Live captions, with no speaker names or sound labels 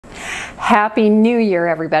Happy New Year,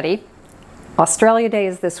 everybody. Australia Day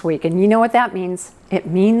is this week, and you know what that means. It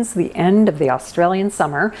means the end of the Australian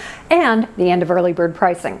summer and the end of early bird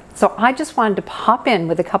pricing. So I just wanted to pop in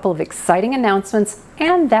with a couple of exciting announcements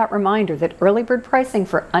and that reminder that early bird pricing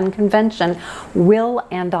for Unconvention will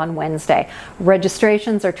end on Wednesday.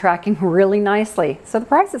 Registrations are tracking really nicely, so the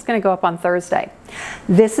price is going to go up on Thursday.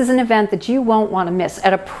 This is an event that you won't want to miss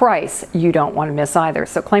at a price you don't want to miss either,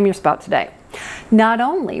 so claim your spot today. Not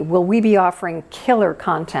only will we be offering killer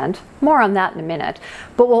content, more on that in a minute,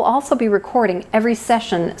 but we'll also be recording every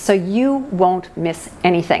session so you won't miss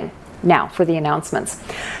anything. Now for the announcements.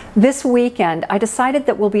 This weekend, I decided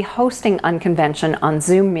that we'll be hosting Unconvention on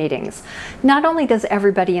Zoom meetings. Not only does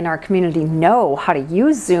everybody in our community know how to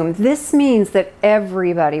use Zoom, this means that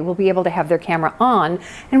everybody will be able to have their camera on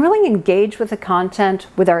and really engage with the content,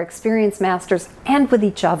 with our experienced masters, and with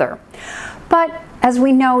each other. But as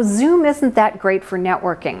we know, Zoom isn't that great for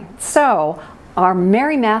networking. So our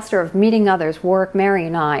merry master of meeting others, Warwick Mary,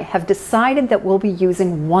 and I have decided that we'll be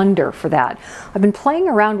using Wonder for that. I've been playing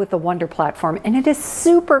around with the Wonder platform and it is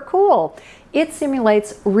super cool. It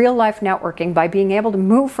simulates real-life networking by being able to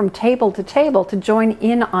move from table to join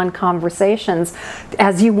in on conversations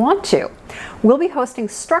as you want to. We'll be hosting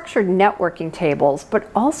structured networking tables, but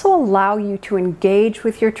also allow you to engage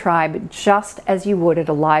with your tribe just as you would at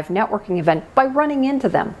a live networking event by running into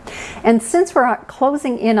them. And since we're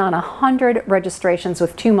closing in on 100 registrations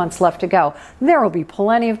with 2 months left to go, there will be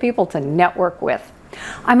plenty of people to network with.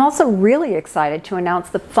 I'm also really excited to announce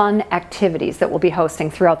the fun activities that we'll be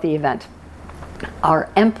hosting throughout the event. Our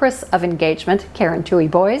Empress of Engagement, Karen Tui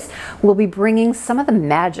Boys, will be bringing some of the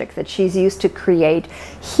magic that she's used to create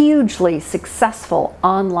hugely successful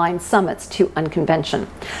online summits to Unconvention.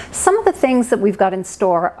 Some of the things that we've got in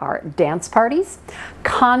store are dance parties,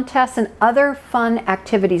 contests, and other fun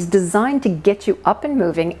activities designed to get you up and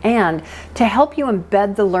moving and to help you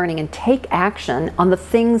embed the learning and take action on the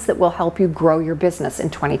things that will help you grow your business in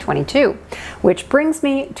 2022. Which brings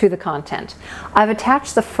me to the content. I've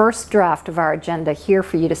attached the first draft of our agenda here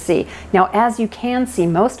for you to see. Now, as you can see,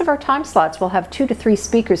 most of our time slots will have 2 to 3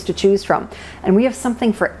 speakers to choose from, and we have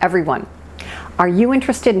something for everyone. Are you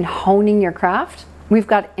interested in honing your craft? We've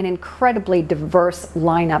got an incredibly diverse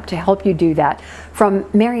lineup to help you do that. From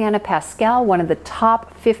Mariana Pascal, one of the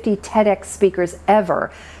top 50 TEDx speakers ever,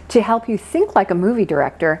 to help you think like a movie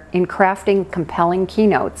director in crafting compelling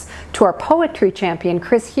keynotes, to our poetry champion,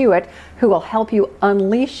 Chris Hewitt, who will help you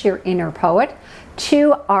unleash your inner poet,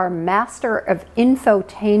 to our master of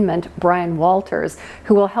infotainment, Brian Walters,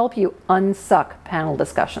 who will help you unsuck panel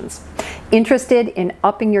discussions. Interested in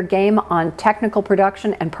upping your game on technical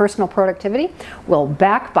production and personal productivity? Well,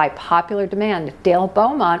 back by popular demand, Dale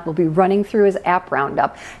Beaumont will be running through his app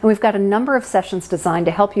roundup, and we've got a number of sessions designed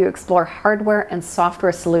to help you explore hardware and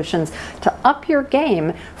software solutions to up your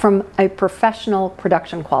game from a professional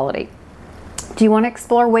production quality. Do you want to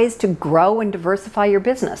explore ways to grow and diversify your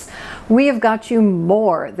business? We have got you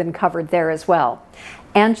more than covered there as well.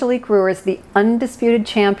 Angelique Ruers, the undisputed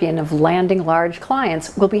champion of landing large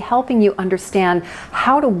clients, will be helping you understand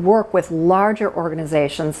how to work with larger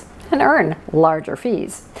organizations and earn larger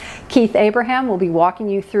fees. Keith Abraham will be walking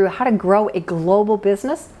you through how to grow a global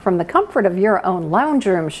business from the comfort of your own lounge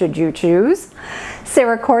room, should you choose.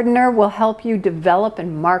 Sarah Cordiner will help you develop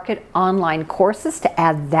and market online courses to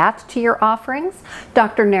add that to your offerings.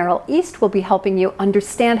 Dr. Neryl East will be helping you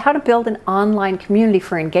understand how to build an online community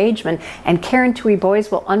for engagement, and Karen Tui Boys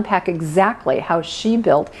will unpack exactly how she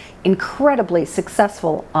built incredibly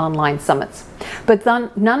successful online summits. But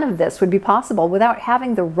none of this would be possible without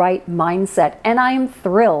having the right mindset, and I am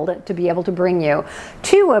thrilled to be able to bring you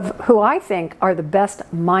 2 of who I think are the best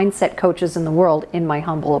mindset coaches in the world, in my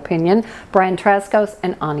humble opinion, Brian Traskos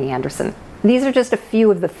and Ani Anderson. These are just a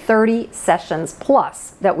few of the 30 sessions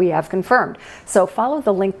plus that we have confirmed. So follow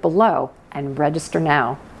the link below and register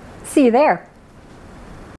now. See you there.